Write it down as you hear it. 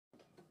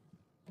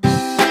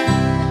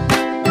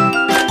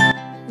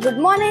Good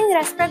morning,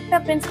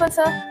 respected principal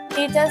sir,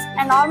 teachers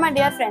and all my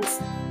dear friends.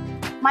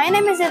 My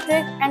name is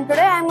Ritwik and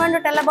today I am going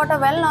to tell about a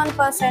well-known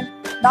person,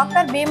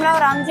 Dr.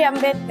 B.R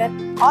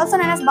Ambedkar, also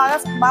known as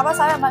Baba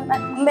Saheb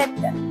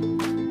Ambedkar.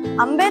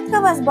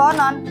 Ambedkar was born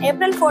on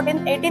April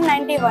 14,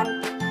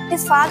 1891.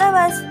 His father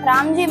was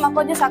Ramji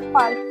Makoji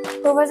Sakpal,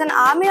 who was an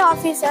army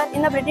officer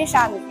in the British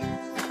Army.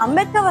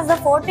 Ambedkar was the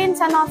 14th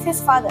son of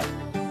his father.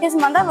 His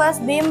mother was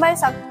Bhimbai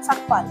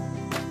Sakpal.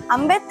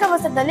 Ambedkar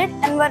was a Dalit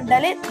and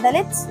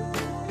Dalits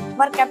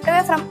were kept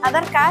away from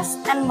other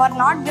castes and were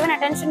not given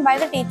attention by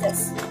the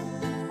teachers.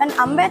 When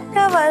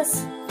Ambedkar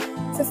was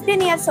 15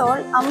 years old,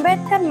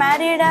 Ambedkar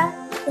married a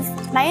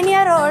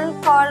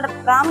 9-year-old called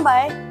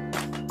Rambai.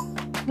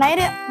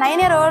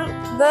 9-year-old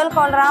girl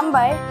called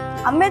Rambai.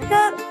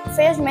 Ambedkar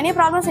faced many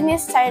problems in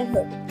his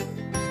childhood.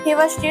 He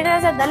was treated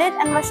as a Dalit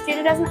and was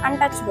treated as an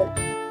untouchable.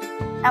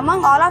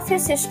 Among all of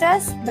his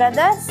sisters,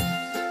 brothers,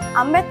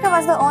 Ambedkar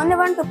was the only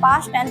one to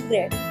pass 10th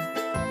grade.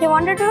 He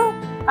wanted to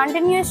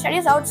continue his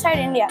studies outside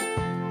India.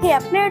 He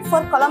applied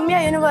for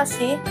Columbia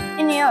University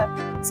in New York.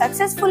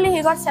 Successfully,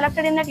 he got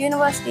selected in that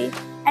university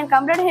and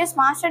completed his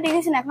master's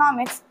degrees in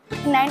economics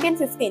in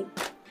 1915.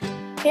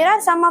 Here are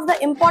some of the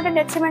important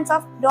achievements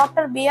of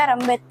Dr. B.R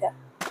Ambedkar.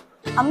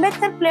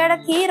 Ambedkar played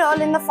a key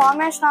role in the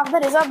formation of the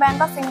Reserve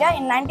Bank of India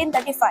in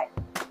 1935.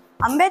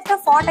 Ambedkar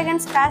fought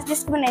against caste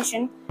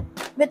discrimination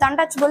with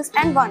untouchables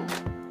and won.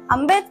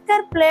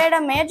 Ambedkar played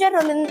a major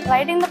role in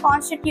writing the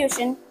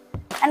Constitution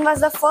and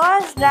was the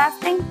first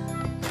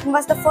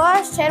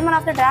chairman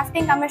of the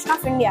Drafting Commission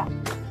of India.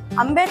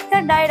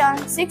 Ambedkar died on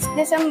 6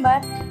 December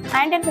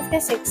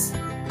 1956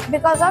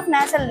 because of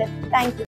natural death. Thank you.